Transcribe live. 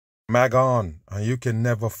Mag on, and you can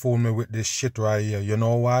never fool me with this shit right here. You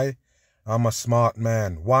know why? I'm a smart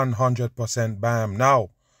man. 100% bam.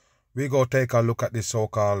 Now, we go take a look at the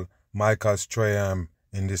so-called Michael Strahan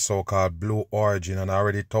in the so-called Blue Origin. And I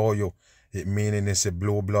already told you, it meaning it's the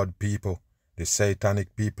blue blood people. The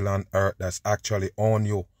satanic people on earth that's actually own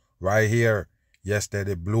you. Right here. Yes, they're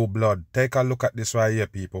the blue blood. Take a look at this right here,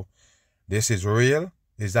 people. This is real.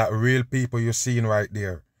 Is that real people you're seeing right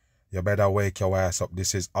there? You better wake your ass up.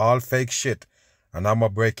 This is all fake shit. And I'm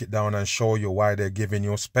going to break it down and show you why they're giving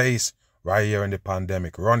you space right here in the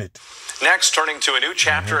pandemic. Run it. Next, turning to a new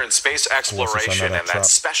chapter in space exploration and that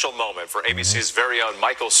special moment for ABC's very own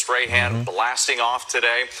Michael Strahan blasting off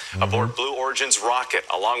today aboard Blue Origin's rocket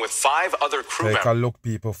along with 5 other crew members. Take a look,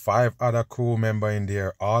 people. 5 other crew members in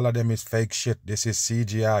there. All of them is fake shit. This is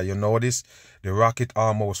CGI. You notice the rocket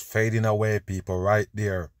almost fading away, people, right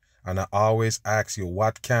there. And I always ask you,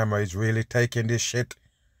 what camera is really taking this shit?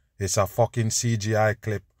 It's a fucking CGI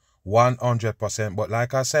clip. 100%. But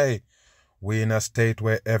like I say, we in a state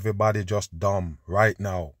where everybody just dumb right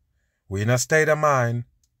now. We in a state of mind,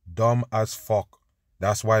 dumb as fuck.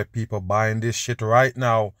 That's why people buying this shit right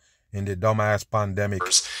now in the dumbass pandemic.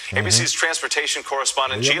 ABC's transportation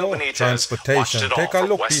correspondent Gio Benitez watched it all Take a from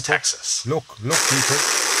look, West people. Texas. Look, people.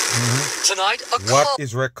 Tonight, What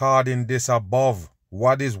is recording this above?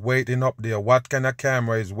 What is waiting up there? What kind of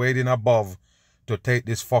camera is waiting above to take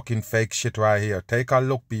this fucking fake shit right here? Take a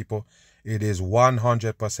look, people. It is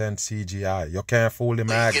 100% CGI. You can't fool the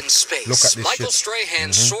mag. In space, Look at this Michael shit.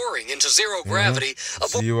 Strahan soaring into zero gravity.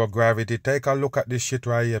 Zero gravity. Take a look at this shit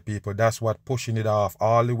right here, people. That's what pushing it off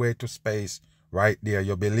all the way to space right there.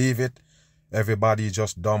 You believe it? Everybody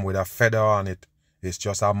just dumb with a feather on it. It's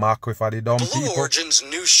just a mockery for the dumb Blue people. Origin's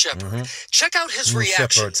new Shepard. Check out his New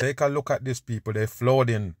reactions. Shepard. Take a look at this, people. They're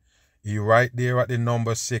floating. He right there at the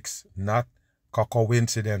number 6. Not a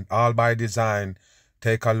coincidence. All by design.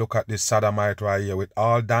 Take a look at this sodomite right here with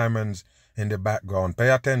all diamonds in the background. Pay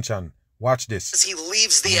attention. Watch this. As he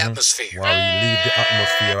leaves the atmosphere. While he leave the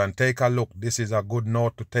atmosphere. And take a look. This is a good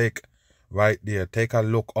note to take right there. Take a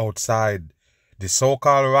look outside. The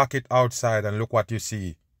so-called rocket outside, and look what you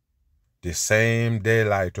see. The same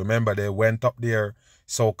daylight. Remember, they went up there,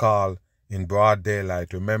 so-called, in broad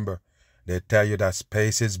daylight. Remember, they tell you that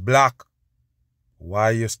space is black.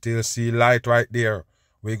 Why you still see light right there?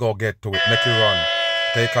 We go get to it. Make it run.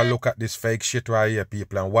 Take a look at this fake shit right here,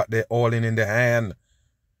 people, and what they holding in the hand.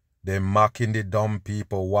 They mocking the dumb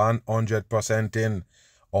people 100% in.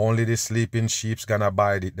 Only the sleeping sheep's gonna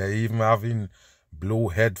buy it. They even having blue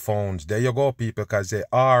headphones. There you go, people, because they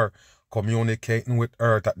are communicating with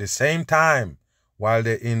Earth at the same time while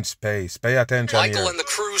they're in space. Pay attention Michael here. and the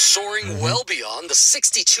crew soaring well beyond the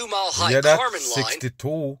 62-mile-high Yeah, that Kármán line.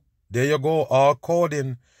 62. There you go, all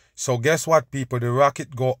coding. So guess what, people? The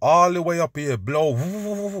rocket go all the way up here,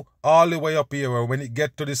 blow all the way up here. And when it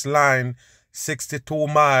get to this line, 62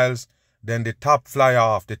 miles, then the top fly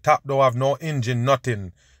off. The top don't have no engine,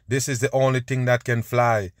 nothing. This is the only thing that can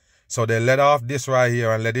fly. So they let off this right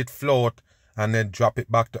here and let it float and then drop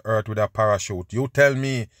it back to Earth with a parachute. You tell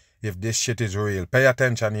me if this shit is real. Pay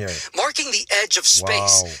attention here. Marking the edge of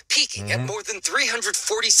space, Wow. peaking at more than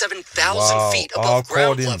 347,000 feet above All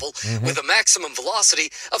ground coding. level with a maximum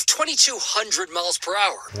velocity of 2,200 miles per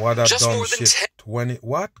hour. What a Just dumb more than shit. 10 20.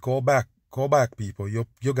 What? Go back, people. You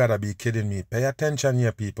gotta be kidding me. Pay attention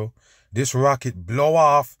here, people. This rocket blow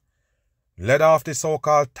off, let off the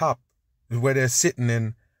so-called top where they're sitting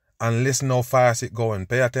in, and listen how fast it going.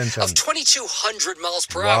 Pay attention. of 2,200 miles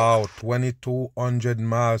per hour. Wow, 2,200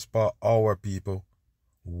 miles per hour, people.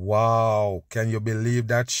 Wow, can you believe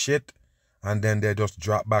that shit? And then they just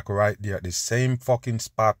drop back right there at the same fucking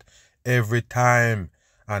spot every time.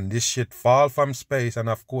 And this shit fall from space, and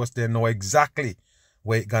of course they know exactly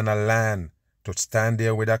where it gonna land to stand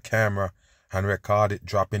there with a camera and record it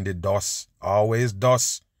dropping the dust. Always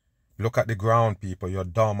dust. Look at the ground, people. You're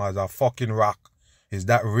dumb as a fucking rock. Is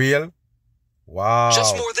that real? Wow.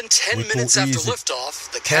 Just more than 10 We're too minutes after easy. liftoff,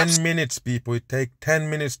 the 10 capsule minutes, people. It take 10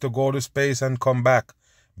 minutes to go to space and come back.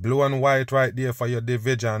 Blue and white right there for your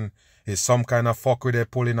division is some kind of fuckery they're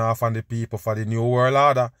pulling off on the people for the New World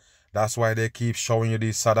Order. That's why they keep showing you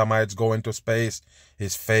these sodomites going to space.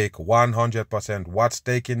 It's fake, 100%. What's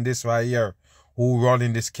taking this right here? Who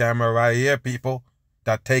running this camera right here, people?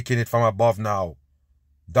 That taking it from above now.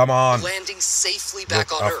 Come on. landing safely back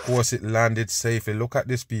Look, on of Earth. course it landed safely. Look at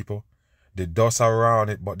this, people. The dust around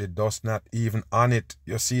it, but the dust not even on it.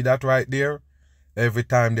 You see that right there? Every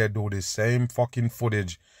time they do the same fucking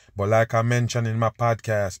footage. But like I mentioned in my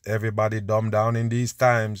podcast, everybody dumb down in these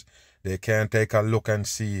times. They can't take a look and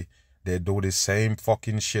see They do the same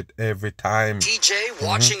fucking shit every time. TJ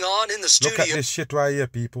watching on in the studio. Look at this shit right here,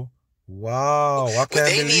 people. Wow, I can't with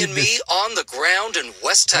Amy believe and this. me on the ground in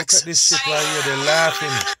West Texas. Look at this shit right here. They're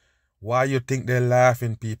laughing. Why you think they're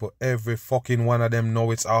laughing, people? Every fucking one of them know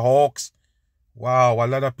it's a hoax. Wow, a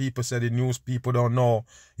lot of people say the news people don't know.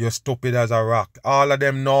 You're stupid as a rock. All of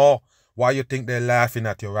them know. Why you think they're laughing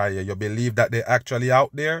at you right here? You believe that they're actually out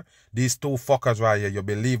there? These two fuckers right here, you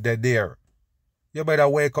believe they're there? You better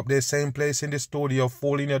wake up the same place in the studio,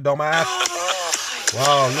 fooling your dumb ass.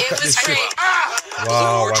 Wow, look at this shit.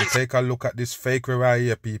 Wow, and take a look at this fakery right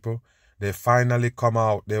here, people. They finally come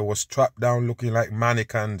out. They were strapped down looking like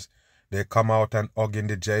mannequins. They come out and hugging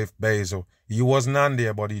the Jeff Bezos. He wasn't on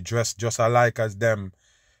there, but he dressed just alike as them.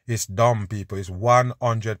 It's dumb, people. It's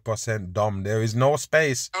 100% dumb. There is no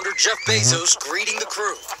space. Founder Jeff Bezos greeting the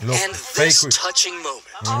crew. Look, and this fakery. touching moment.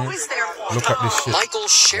 Always there. Look at this shit. Michael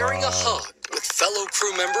sharing a hug with fellow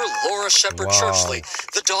crew member Laura Shepard Churchley,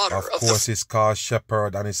 the daughter Of course, it's called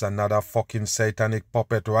Shepard, and it's another fucking satanic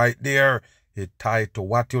puppet right there. It tied to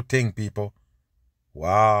what you think, people.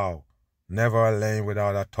 Wow. Never a lane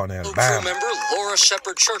without a tunnel. Bam. Crew member Laura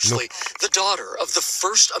Shepard Churchley, the daughter of the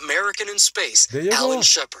first American in space, There you Alan go.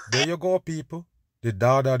 Shepard. There you go, people. The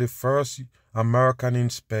daughter of the first American in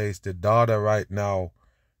space. The daughter right now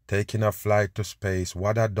taking a flight to space.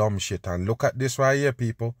 What a dumb shit. And look at this right here,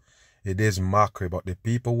 people. It is mockery, but the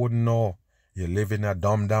people wouldn't know. You live in a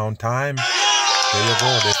dumbed down time. There you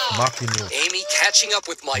go. They're mocking you. Amy catching up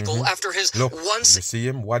with Michael after his Look, once you see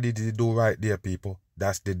him? What did he do right there, people?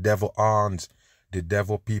 That's the devil arms. The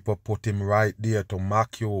devil people put him right there to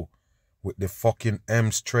mock you with the fucking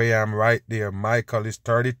M stray arm right there. Michael is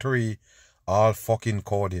 33, all fucking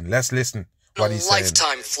coding. Let's listen what he's saying.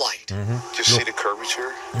 lifetime flight. Just see the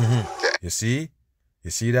curvature? You see? You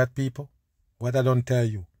see that, people? What I don't tell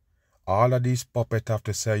you. All of these puppets have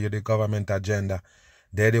to sell you the government agenda.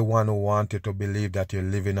 They're the one who want you to believe that you're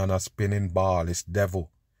living on a spinning ball. It's devil.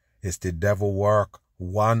 It's the devil work.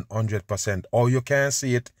 100%. Oh, you can't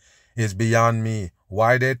see it. It's beyond me.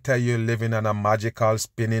 Why they tell you living on a magical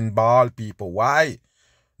spinning ball, people? Why?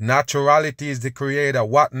 Naturality is the creator.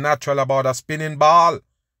 What natural about a spinning ball?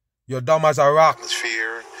 You're dumb as a rock.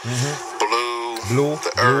 Atmosphere, Blue,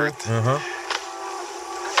 the earth.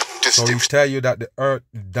 Just So he tell you that the earth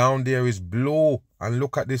down there is blue. And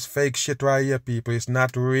look at this fake shit right here, people. It's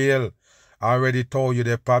not real. I already told you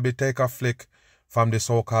they probably take a flick from the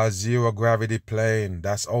so-called zero gravity plane.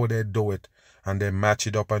 That's how they do it. And they match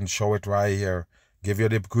it up and show it right here. Give you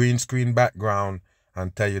the green screen background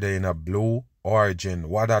and tell you they're in a blue origin.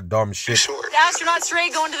 What a dumb shit. short. The astronaut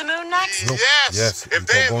Stray going to the moon next? Look, Yes. If If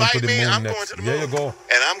they going to invite the me, moon I'm next. going to the There moon. you go.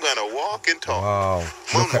 And I'm going to walk and talk. Wow.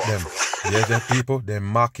 Look at them. Yes, the people, they're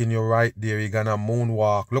mocking you right there. You're gonna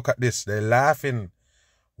moonwalk. Look at this. They're laughing.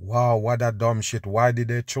 Wow, what a dumb shit. Why did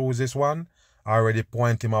they choose this one? I already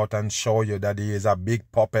point him out and show you that he is a big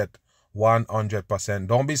puppet. 100%.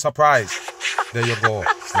 Don't be surprised. There you go.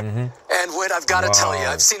 And Whit, I've got to tell you,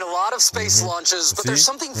 Wow. I've seen a lot of space launches, but there's See?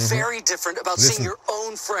 something very different about Listen. seeing your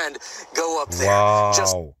own friend go up there. Wow.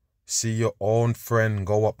 Just See your own friend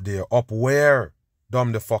go up there. Up where?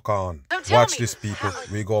 Dumb the fuck on. Don't tell Watch me. this, people.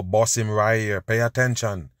 We go boss him right here. Pay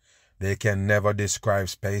attention. They can never describe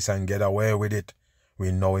space and get away with it.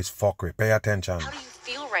 We know it's fuckery. Pay attention. How do you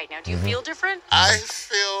feel right now? Do you feel different? I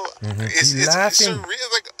feel it's laughing.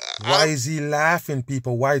 surreal. Like, Why is he laughing,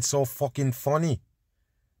 people? Why it's so fucking funny?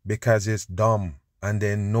 Because it's dumb and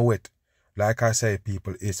they know it. Like I say,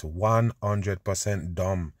 people, it's 100%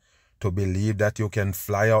 dumb to believe that you can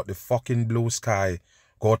fly out the fucking blue sky,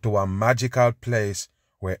 go to a magical place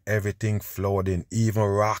where everything floating, even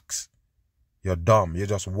rocks. You're dumb. You're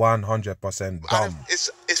just 100% dumb.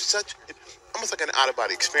 it's such almost like an out of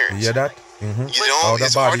body experience. You hear that? You Out don't. of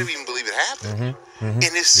It's hard body. to even believe it happened. And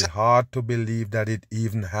It's hard to believe that it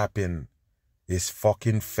even happened. It's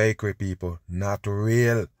fucking fakery, people. Not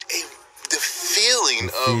real. the feeling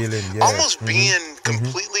of feeling, yeah. almost being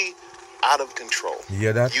completely out of control. You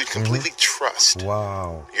hear that? You completely trust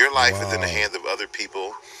Wow. your life is in the Wow. hands of other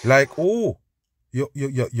people. Like, oh,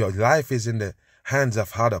 your life is in the hands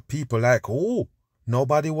of other people. Like, oh,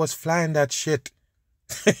 nobody was flying that shit.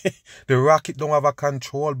 The rocket don't have a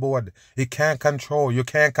control board. It can't control. You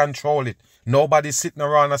can't control it. Nobody's sitting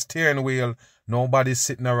around a steering wheel. Nobody's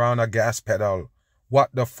sitting around a gas pedal. What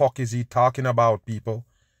the fuck is he talking about, people?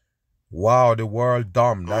 Wow, the world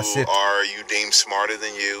dumb. That's Who it. are you deemed smarter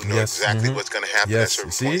than you? Know Yes, exactly what's going to happen Yes, at certain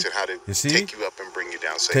you see? points and how to You see? take you up and bring you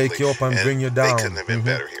down safely. Take you up and bring you down. They couldn't have been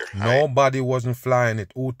better here. Nobody wasn't flying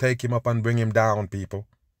it. Who take him up and bring him down, people?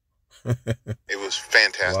 It was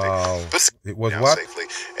fantastic. Wow. But It was down what? safely,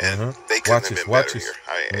 and they couldn't Watch have this, been watch better this.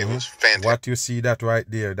 here. It was fantastic. What you see that right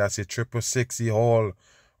there, that's a 666 hole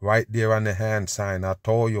right there on the hand sign. I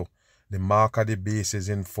told you, the mark of the beast is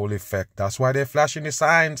in full effect. That's why they're flashing the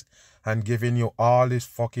signs and giving you all this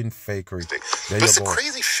fucking fakery. There But you it's a go.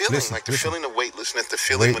 crazy feeling, Listen, like the listen. feeling of weightlessness, the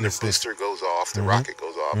feeling when the Weightlessness. booster goes off, the rocket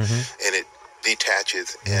goes off, and it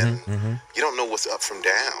detaches, and you don't know what's up from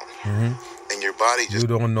down, and your body just You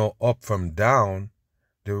don't know up from down.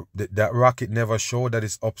 That rocket never showed that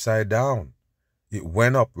it's upside down. It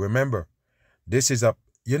went up. Remember, this is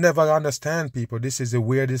you never understand, people. This is the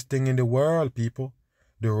weirdest thing in the world, people.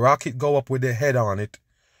 The rocket go up with the head on it.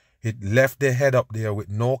 It left the head up there with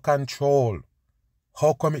no control.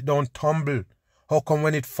 How come it don't tumble? How come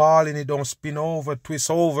when it falling, it don't spin over,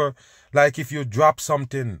 twist over, like if you drop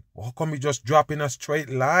something? How come you just drop in a straight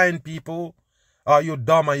line, people? Are you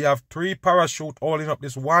dumb and you have 3 parachutes holding up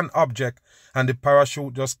this one object and the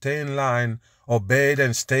parachute just stay in line, obey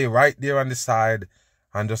and stay right there on the side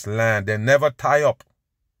and just land? They never tie up.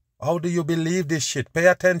 How do you believe this shit? Pay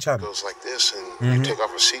attention. goes like this, and you take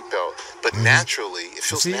off a seatbelt. But naturally, it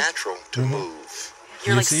feels see? natural to move.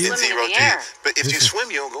 You're You like see? swimming Zero in G. the air. But if you Listen.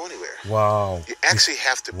 swim, you don't go anywhere. Wow. You actually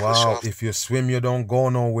have to push Wow, off. if you swim, you don't go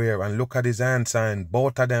nowhere. And look at his hand sign.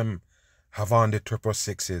 Both of them have on the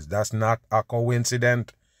 666s. That's not a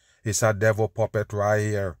coincidence. It's a devil puppet right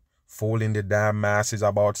here, fooling the damn masses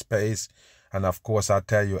about space. And of course, I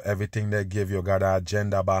tell you, everything they give you got an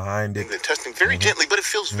agenda behind it. They're testing very gently, but it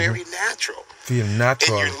feels very natural. Feel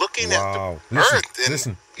natural. And you're looking wow. at the Earth, and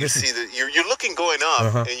listen. you see that you're looking going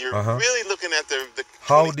up, and you're really looking at the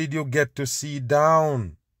How did you get to see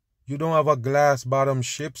down? You don't have a glass bottom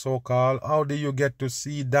ship, so-called. How do you get to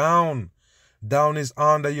see down? Down is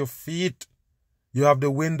under your feet. You have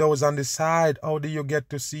the windows on the side. How do you get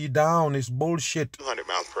to see down? It's bullshit. 200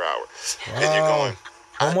 miles per hour, and you're going.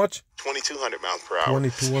 How much? 2,200 miles per hour.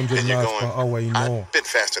 2,200 and you're miles going, per hour, you know. I've been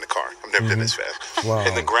fast in a car. I've never been this fast. Wow.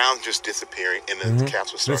 And the ground's just disappearing, and the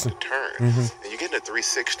capsule's starting to turn. And you're getting a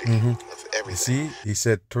 360 of everything. You see, he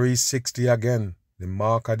said 360 again. The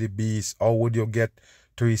mark of the beast. How would you get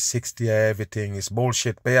 360 of everything? It's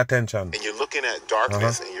bullshit. Pay attention. And you're looking at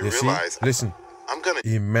darkness, and you see? realize, Listen. I'm going to...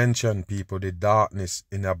 He mentioned, people, the darkness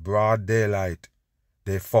in a broad daylight.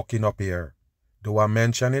 They fucking up here. Do I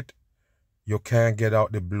mention it? You can't get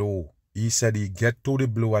out the blue. He said he get to the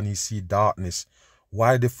blue and he see darkness.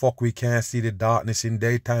 Why the fuck we can't see the darkness in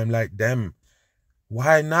daytime like them?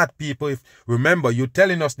 Why not, people? If remember, you're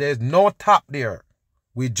telling us there's no top there.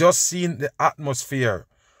 We just seen the atmosphere.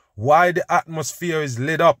 Why the atmosphere is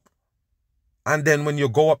lit up? And then when you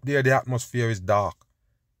go up there, the atmosphere is dark.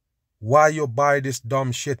 Why you buy this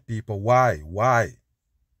dumb shit, people? Why? Why?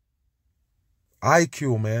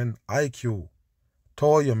 IQ, man. IQ.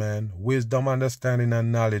 Told you, man. Wisdom, understanding,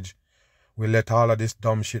 and knowledge. We let all of this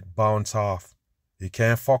dumb shit bounce off. You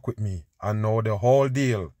can't fuck with me. I know the whole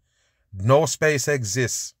deal. No space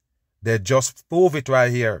exists. They just prove it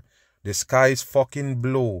right here. The sky is fucking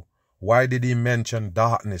blue. Why did he mention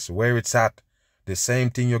darkness? Where it's at? The same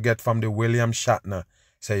thing you get from the William Shatner.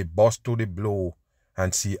 Say bust to the blue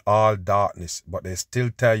and see all darkness. But they still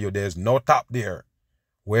tell you there's no top there.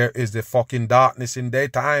 Where is the fucking darkness in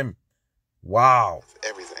daytime? Wow.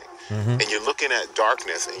 Everything. And you're looking at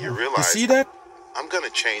darkness, and you realize... You see that? I'm going to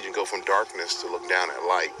change and go from darkness to look down at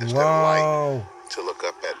light instead of Wow. light to look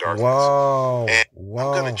up at darkness. Wow. And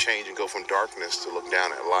Wow. I'm going to change and go from darkness to look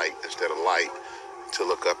down at light instead of light to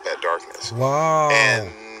look up at darkness. Wow. And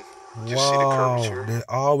just see the Wow. curvature. They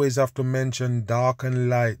always have to mention dark and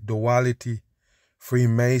light, duality,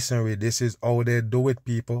 Freemasonry. This is how they do it,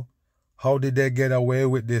 people. How did they get away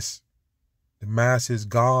with this? The mass is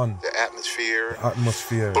gone. The atmosphere,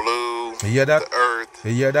 Atmosphere. blue, You hear that? the earth.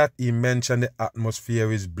 You hear that? He mentioned the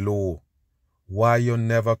atmosphere is blue. Why you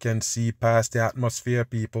never can see past the atmosphere,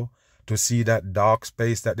 people, to see that dark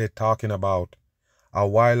space that they're talking about. A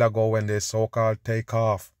while ago when they so-called take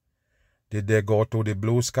off, did they go to the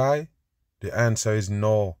blue sky? The answer is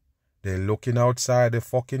no. They're looking outside the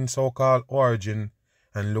fucking so-called origin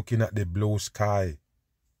and looking at the blue sky.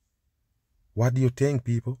 What do you think,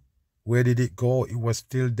 people? Where did it go? It was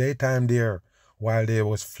still daytime there while they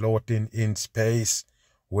was floating in space.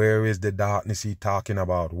 Where is the darkness he talking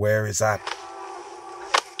about? Where is that?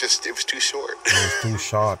 Just, it was too short. It was too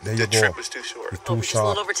short. There you The go. trip was too short. It's Oh, too just a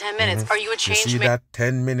little short. over 10 minutes. Are you a You change see maker? that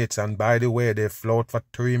 10 minutes, and by the way, they float for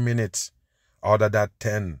 3 minutes out of that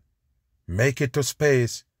 10. Make it to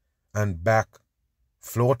space and back.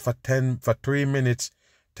 Float for 3 minutes.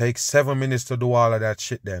 Take 7 minutes to do all of that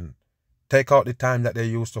shit then. Take out the time that they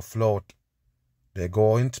used to float. They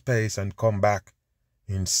go in space and come back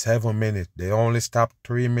in 7 minutes. They only stop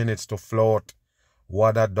 3 minutes to float.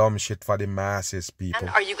 What a dumb shit for the masses, people. And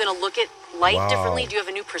are you going to look at light differently? Do you have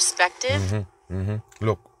a new perspective?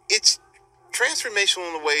 Look. It's transformational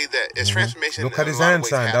in the way that it's transformation. Look at his hand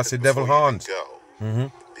sign. That's the devil horns.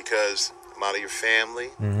 Because a lot of your family,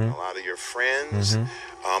 a lot of your friends,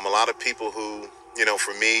 a lot of people who, you know,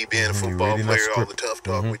 for me, being a football player, all the tough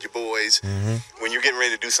talk with your boys, when you're getting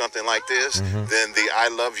ready to do something like this, then the I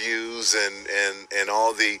love yous and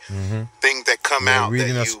all the things that come out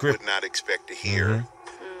that you would not expect to hear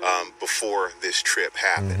before this trip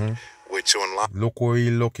happened. Which on look where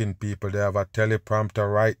he looking, people. They have a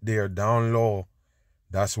teleprompter right there down low.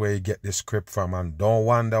 That's where you get the script from. And don't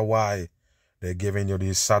wonder why they're giving you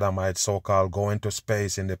these sodomites, so-called going to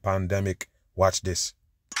space in the pandemic. Watch this.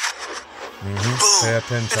 Boom! Pay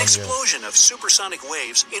attention. An explosion of supersonic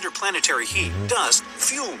waves, interplanetary heat, dust,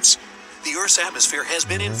 fumes. The Earth's atmosphere has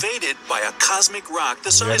been invaded by a cosmic rock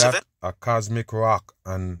the size of a cosmic rock.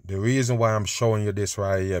 And the reason why I'm showing you this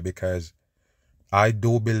right here, because I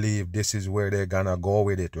do believe this is where they're gonna go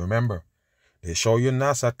with it. Remember, they show you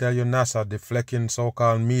NASA, tell you NASA deflecting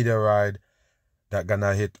so-called meteorite that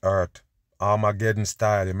gonna hit Earth. Armageddon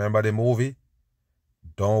style. Remember the movie?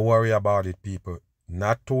 Don't worry about it, people.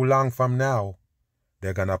 Not too long from now,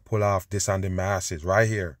 they're gonna pull off this on the masses right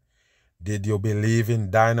here. Did you believe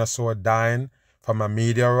in dinosaur dying from a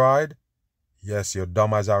meteorite? Yes, you're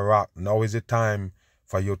dumb as a rock. Now is the time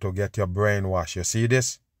for you to get your brain washed. You see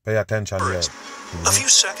this? Pay attention here. A few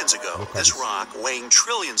seconds ago, this rock, weighing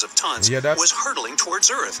trillions of tons, was hurtling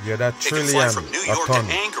towards Earth. Yeah, that it could fly from New York to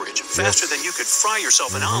Anchorage faster than you could fry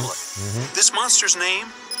yourself an omelet. This monster's name,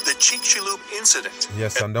 the Chicxulub Incident.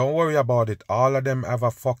 Yes, and don't worry about it. All of them have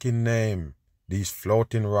a fucking name. These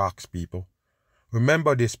floating rocks, people.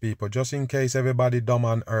 Remember this, people, just in case everybody dumb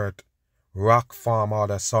on Earth. Rock farm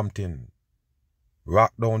out of something.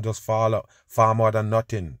 Rock don't just farm out of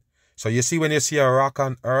nothing. So you see when you see a rock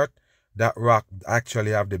on Earth, that rock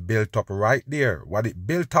actually have the built up right there. What it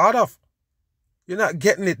built out of. You're not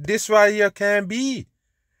getting it. This right here can be.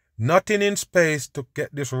 Nothing in space to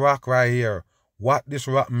get this rock right here. What this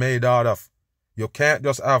rock made out of. You can't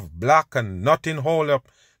just have black and nothing hold up.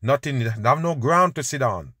 Nothing. Have no ground to sit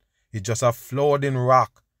on. It's just a floating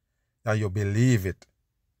rock. And you believe it.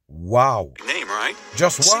 Wow. Name, right?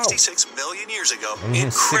 Just wow. 66 million years ago,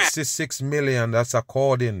 it crashed 66 million, that's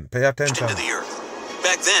according. Pay attention. into the Earth.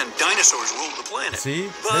 Back then, dinosaurs ruled the planet. See?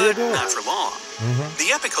 But There you go. not for long.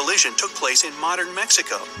 The epic collision took place in modern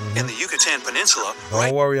Mexico, in the Yucatan Peninsula.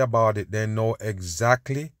 Don't worry about it. They know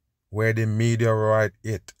exactly where the meteorite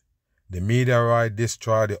hit. The meteorite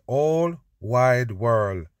destroyed the whole wide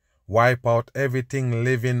world. Wipe out everything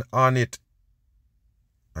living on it.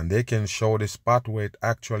 And they can show the spot where it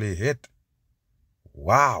actually hit.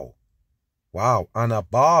 Wow. Wow. On a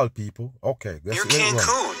ball, people. Okay. Near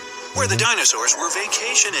Cancun, where the dinosaurs were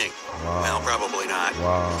vacationing. Wow. Well, probably not.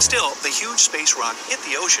 Wow. Still, the huge space rock hit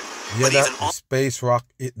the ocean. Yeah, but that even all space rock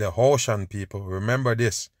hit the ocean, people. Remember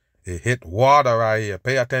this. It hit water right here.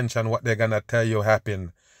 Pay attention what they're going to tell you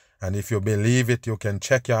happened. And if you believe it, you can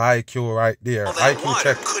check your IQ right there. that IQ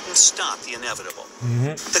water check. couldn't stop the inevitable.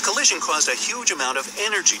 The collision caused a huge amount of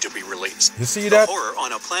energy to be released. You see the that? horror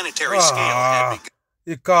on a planetary scale had begun.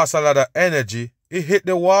 It costs a lot of energy. It hit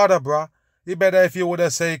the water, bruh. It better if you would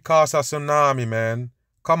have said it cost a tsunami, man.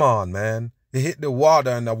 Come on, man. It hit the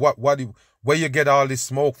water and where you get all this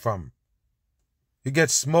smoke from? You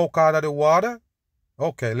get smoke out of the water?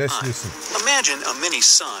 Okay, let's listen. Imagine a mini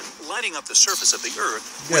sun lighting up the surface of the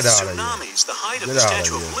Earth Get with out of here. tsunamis, the height of Get the out of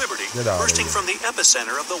Statue of here. Liberty, Get out of bursting here. from the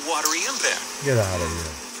epicenter of the watery impact. Get out of here.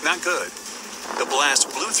 Not good. The blast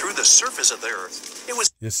blew through the surface of the Earth. It was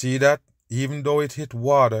You see that? Even though it hit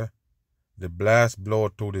water, the blast blew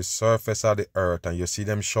to the surface of the earth, and you see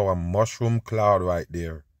them show a mushroom cloud right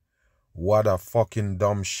there. What a fucking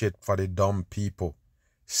dumb shit for the dumb people.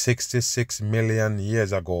 66 million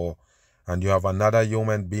years ago, and you have another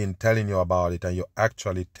human being telling you about it, and you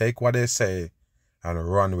actually take what they say and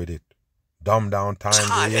run with it. Dumb down time.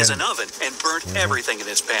 hot as an oven and burnt everything in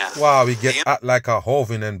its path. Wow, we get hot like a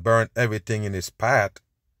oven and burn everything in its path.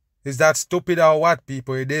 Is that stupid or what,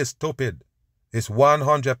 people? It is stupid. It's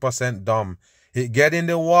 100% dumb. It get in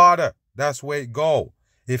the water. That's where it go.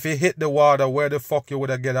 If it hit the water, where the fuck you would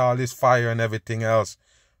have get all this fire and everything else?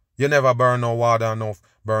 You never burn no water,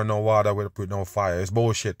 burn no water with no fire. It's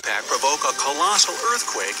bullshit. Provoke a colossal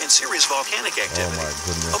earthquake and serious volcanic activity. Oh my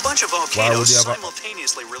goodness. A bunch of Why would volcanoes you ever-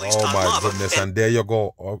 simultaneously released Oh hot my lava. goodness, and there you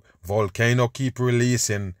go. Volcano keep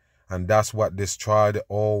releasing, and that's what destroyed the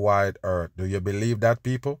whole wide earth. Do you believe that,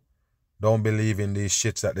 people? Don't believe in these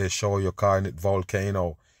shits that they show you calling it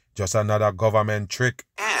volcano. Just another government trick.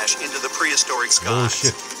 Ash into the prehistoric skies.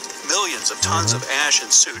 Bullshit. Millions of tons of ash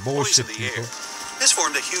ensued, Bullshit, poisoned the people. air. This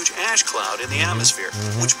formed a huge ash cloud in the atmosphere,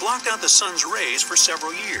 which blocked out the sun's rays for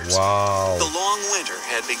several years. Wow. The long winter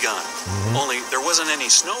had begun. Only there wasn't any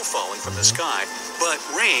snow falling from the sky, but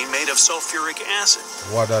rain made of sulfuric acid.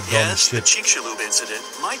 What a dumb Yes, shit. the Chicxulub incident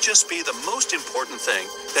might just be the most important thing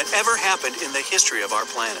that ever happened in the history of our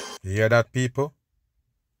planet. You hear that, people?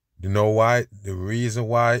 You know why? The reason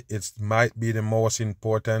why it might be the most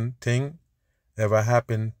important thing ever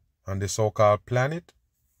happened on the so-called planet?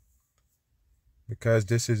 Because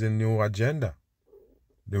this is a new agenda.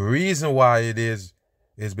 The reason why it is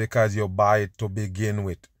because you buy it to begin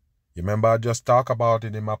with. You remember I just talked about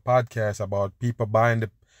it in my podcast about people buying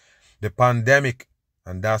the pandemic,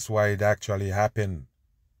 and that's why it actually happened.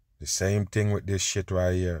 The same thing with this shit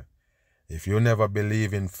right here. If you never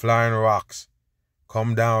believe in flying rocks,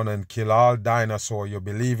 come down and kill all dinosaurs, you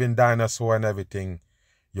believe in dinosaur and everything,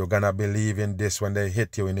 you're gonna believe in this when they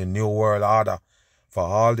hit you in the New World Order. For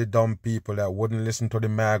all the dumb people that wouldn't listen to the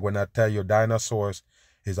mag when I tell you dinosaurs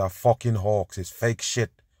is a fucking hoax, it's fake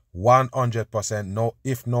shit. 100%, no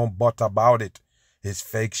if, no but about it. It's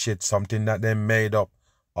fake shit, something that they made up,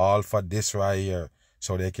 all for this right here,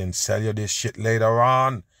 so they can sell you this shit later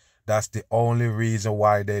on. That's the only reason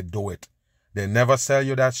why they do it. They never sell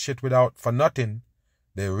you that shit for nothing.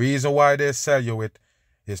 The reason why they sell you it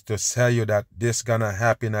is to sell you that this gonna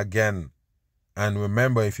happen again. And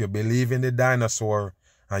remember, if you believe in the dinosaur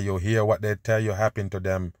and you hear what they tell you happened to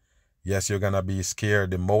them, yes, you're gonna be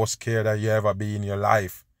scared, the most scared that you ever be in your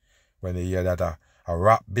life. When you hear that a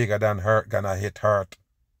rock bigger than Earth gonna hit Earth.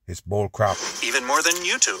 It's bull crap. Even more than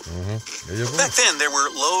YouTube. There you go. Back then, there were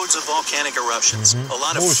loads of volcanic eruptions, a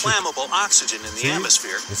lot of Bullshit. flammable oxygen in the See?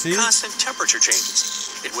 atmosphere, You see? constant temperature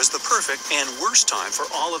changes. It was the perfect and worst time for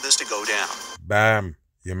all of this to go down. Bam.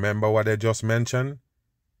 You remember what they just mentioned?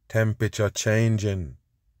 Temperature changing.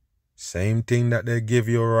 Same thing that they give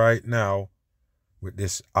you right now with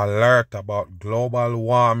this alert about global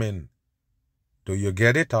warming. Do you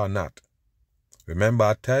get it or not? Remember,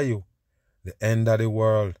 I tell you, the end of the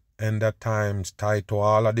world, end of times, tied to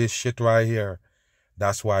all of this shit right here.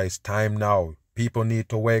 That's why it's time now. People need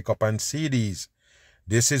to wake up and see these.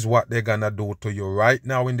 This is what they're gonna do to you right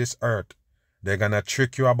now in this earth. They're gonna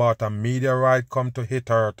trick you about a meteorite come to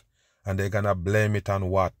hit Earth, and they're gonna blame it on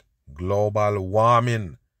what? Global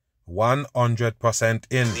warming. 100%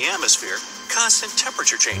 in. The atmosphere, constant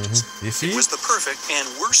temperature changes. You see? It was the perfect and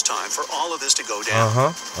worst time for all of this to go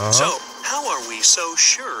down. So, how are we so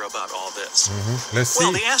sure about all this? Let's see.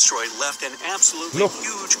 Well, the asteroid left an absolutely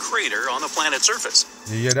huge crater on the planet's surface.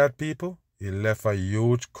 You hear that, people? It left a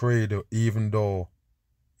huge crater even though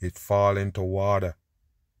it fall into water.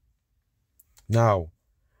 Now,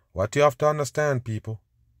 what you have to understand, people,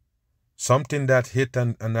 something that hit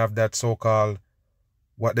and have that so-called,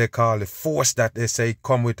 what they call the force that they say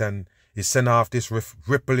come with and it send off this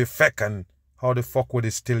ripple effect, and how the fuck would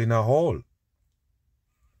it still in a hole?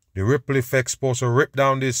 The ripple effect supposed to rip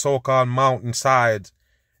down these so-called mountain sides.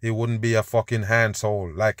 It wouldn't be a fucking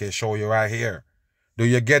handhole like they show you right here. Do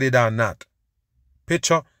you get it or not?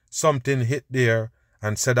 Picture something hit there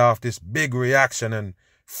and set off this big reaction and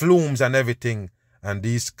flumes and everything, and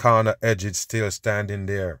these corner edges still standing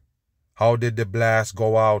there. How did the blast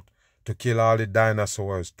go out to kill all the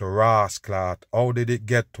dinosaurs, to rasclat? How did it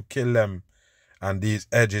get to kill them? And these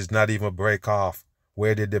edges not even break off.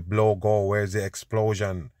 Where did the blow go? Where's the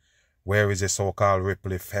explosion? Where is the so-called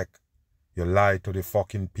ripple effect? You lied to the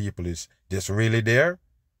fucking people. Is this really there?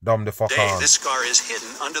 Dumb the fuck on. This scar is hidden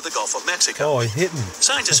under the Gulf of Mexico. Oh, it's hidden.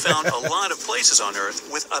 Scientists found a lot of places on Earth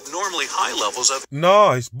with abnormally high levels of...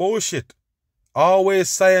 No, it's bullshit. Always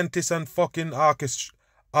scientists and fucking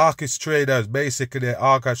orchestrators, basically they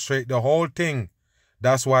orchestrate the whole thing.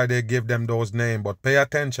 That's why they give them those names. But pay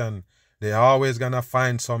attention. They're always gonna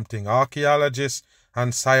find something. Archaeologists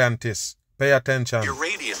and scientists. Pay attention.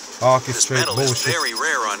 Uranium. Orchestrate This metal bullshit. is very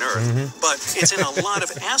rare on Earth, but it's in a lot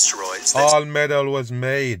of asteroids. All metal was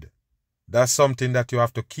made. That's something that you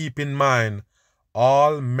have to keep in mind.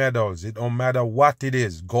 All metals, it don't matter what it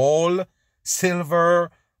is. Gold, silver,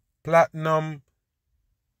 platinum,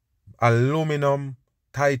 aluminum,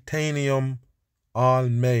 titanium, all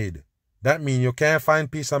made. That means you can't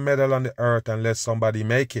find piece of metal on the earth unless somebody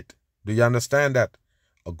make it. Do you understand that?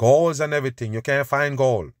 Golds and everything, you can't find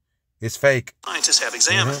gold. It's fake. Scientists have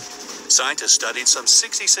examined. Scientists studied some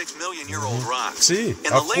 66 million-year-old rocks. See, in of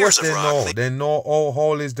the layers course they of rock, know. They know how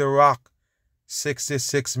old is the rock.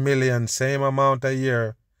 66 million, same amount a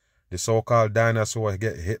year the so-called dinosaur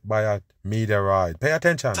get hit by a meteorite. Pay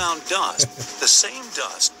attention. Found dust, the same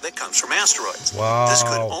dust that comes from asteroids. Wow. This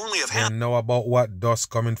could only have happened. You know about what dust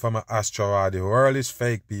coming from an asteroid. The world is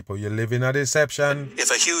fake, people. You live in a deception. If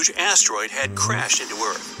a huge asteroid had crashed into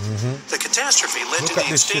Earth. The catastrophe led Look to the at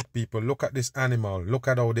this extinction. shit, people. Look at this animal. Look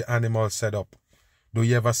at how the animal set up. Do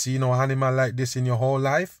you ever see no animal like this in your whole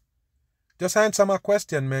life? Just answer my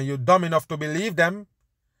question, man. You're dumb enough to believe them.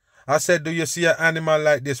 I said, do you see an animal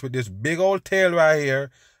like this with this big old tail right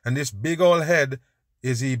here and this big old head?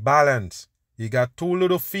 Is he balanced? He got 2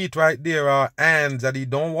 little feet right there or hands that he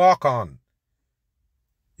don't walk on.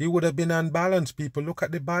 He would have been unbalanced, people. Look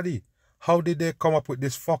at the body. How did they come up with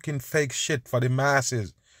this fucking fake shit for the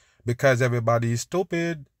masses? Because everybody is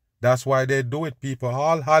stupid. That's why they do it, people.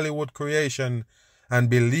 All Hollywood creation, and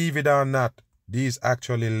believe it or not, these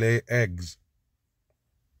actually lay eggs.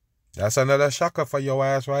 That's another shocker for your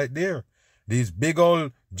ass right there. These big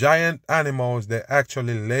old giant animals, they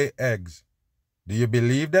actually lay eggs. Do you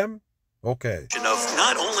believe them? Okay. Of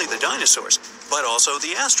not only the dinosaurs, but also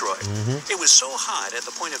the asteroid. It was so hot at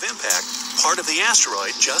the point of impact, part of the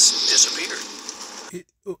asteroid just disappeared.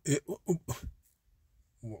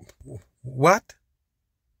 What?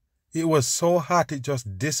 It was so hot it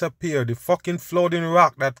just disappeared. The fucking floating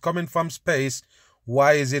rock that coming from space,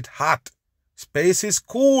 why is it hot? Space is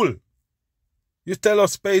cool. You tell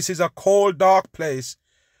us space is a cold, dark place.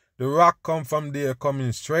 The rock come from there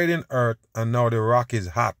coming straight in Earth, and now the rock is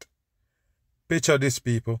hot. Picture this,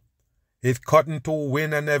 people. It cut into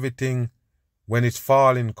wind and everything when it's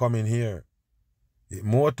falling coming here. It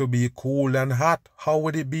more to be cool than hot. How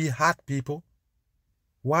would it be hot, people?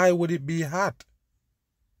 Why would it be hot?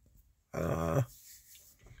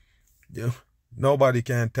 Nobody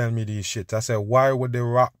can tell me these shits. I said, why would the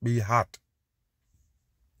rock be hot?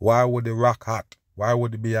 Why would the rock hot? Why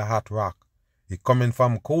would it be a hot rock? It coming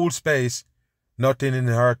from cool space. Nothing in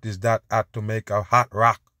the earth is that hot to make a hot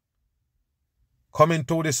rock. Coming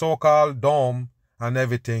to the so-called dome and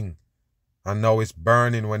everything. And now it's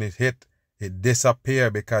burning. When it hit, it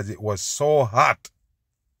disappeared because it was so hot.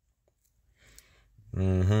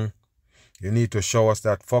 You need to show us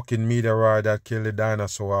that fucking meteorite that killed the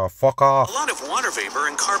dinosaur. Fuck off. A lot of water vapor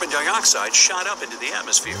and carbon dioxide shot up into the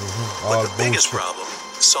atmosphere. All But the biggest bullshit. problem,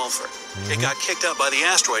 sulfur. It got kicked up by the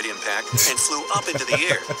asteroid impact and flew up into the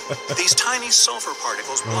air. These tiny sulfur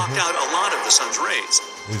particles blocked out a lot of the sun's rays.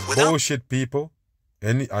 It's bullshit, people.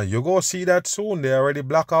 And you go see that soon. They already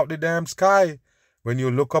block out the damn sky. When you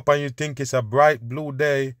look up and you think it's a bright blue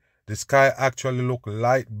day, the sky actually look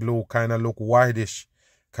light blue, kind of look whitish.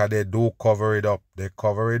 Because they do cover it up. They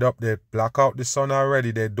cover it up. They block out the sun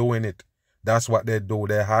already. They're doing it. That's what they do.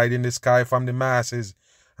 They're hiding the sky from the masses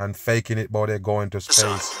and faking it, but they're going to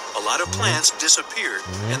space. A lot of plants disappeared,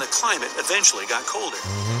 and the climate eventually got colder.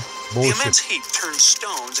 The Bullshit. immense heat turned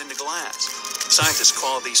stones into glass. Scientists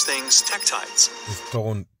call these things tektites.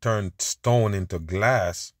 Stone turned stone into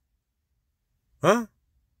glass. Huh?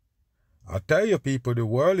 I tell you, people, the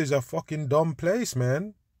world is a fucking dumb place,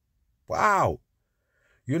 man. Wow.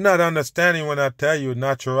 You're not understanding when I tell you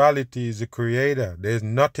naturality is the creator. There's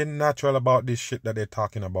nothing natural about this shit that they're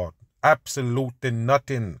talking about. Absolutely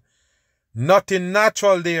nothing. Nothing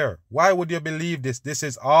natural there. Why would you believe this? This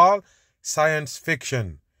is all science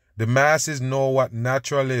fiction. The masses know what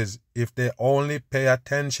natural is if they only pay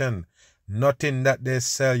attention. Nothing that they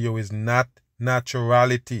sell you is not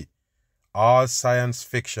naturality. All science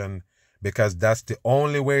fiction, because that's the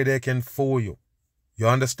only way they can fool you. You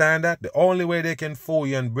understand that? The only way they can fool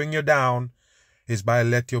you and bring you down is by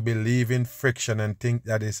let you believe in friction and think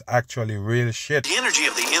that it's actually real shit. The energy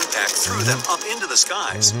of the impact threw them up into the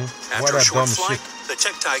skies. After What a a short dumb flight, shit. the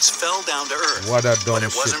tektites fell down to Earth. What a dumb But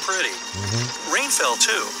it wasn't shit. pretty. Rain fell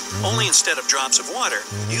too. Only instead of drops of water,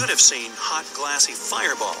 you'd have seen hot, glassy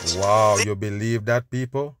fireballs. Wow, you believe that,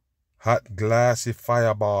 people? Hot, glassy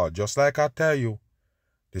fireball. Just like I tell you,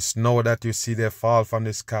 the snow that you see they fall from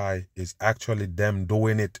the sky is actually them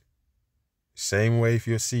doing it. Same way if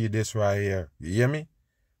you see this right here. You hear me?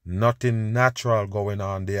 Nothing natural going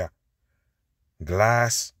on there.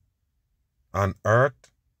 Glass and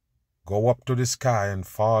earth go up to the sky and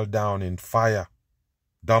fall down in fire.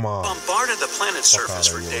 Dumb on. Bombarded the planet's surface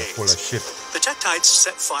for You're days. full of shit. The tektites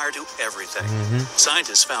set fire to everything.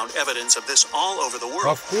 Scientists found evidence of this all over the world.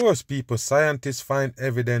 Of course, people, scientists find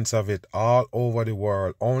evidence of it all over the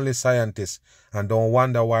world. Only scientists. And don't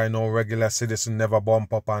wonder why no regular citizen never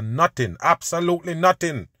bump up on nothing. Absolutely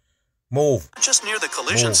nothing. Move. Just near the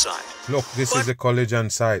collision Move. site. Look, this is the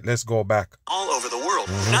collision site. Let's go back. All over the world.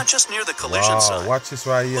 Not just near the collision Wow, site. watch this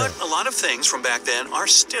right here. But a lot of things from back then are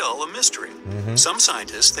still a mystery. Some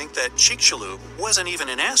scientists think that Chicxulub wasn't even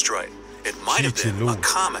an asteroid. It might have been a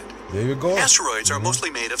comet. There you go. Asteroids are mostly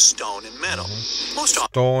made of stone and metal.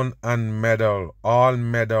 Stone and metal. All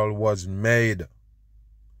metal was made.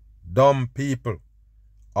 Dumb people.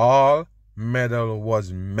 All metal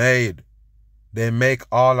was made. They make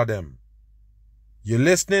all of them. You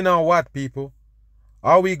listening or what, people?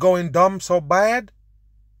 Are we going dumb so bad?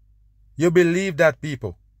 You believe that,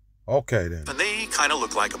 people? Okay, then. And they kind of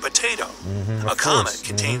look like a potato. A comet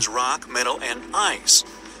contains rock, metal, and ice.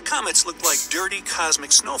 Comets look like dirty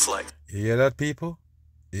cosmic snowflakes. You hear that, people?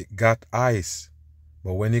 It got ice.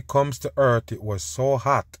 But when it comes to Earth, it was so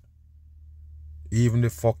hot. Even the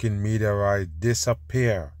fucking meteorite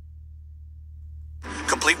disappear.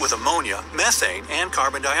 Complete with ammonia, methane, and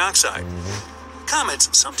carbon dioxide. Comets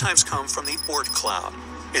sometimes come from the Oort cloud.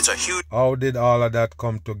 It's a huge... How did all of that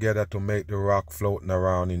come together to make the rock floating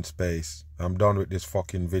around in space? I'm done with this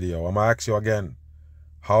fucking video. I'm gonna ask you again.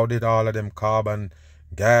 How did all of them carbon,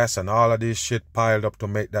 gas, and all of this shit piled up to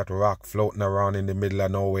make that rock floating around in the middle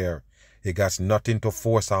of nowhere? It got nothing to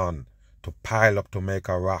force on, to pile up to make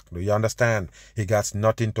a rock. Do you understand? It got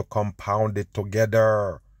nothing to compound it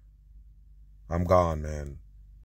together. I'm gone, man.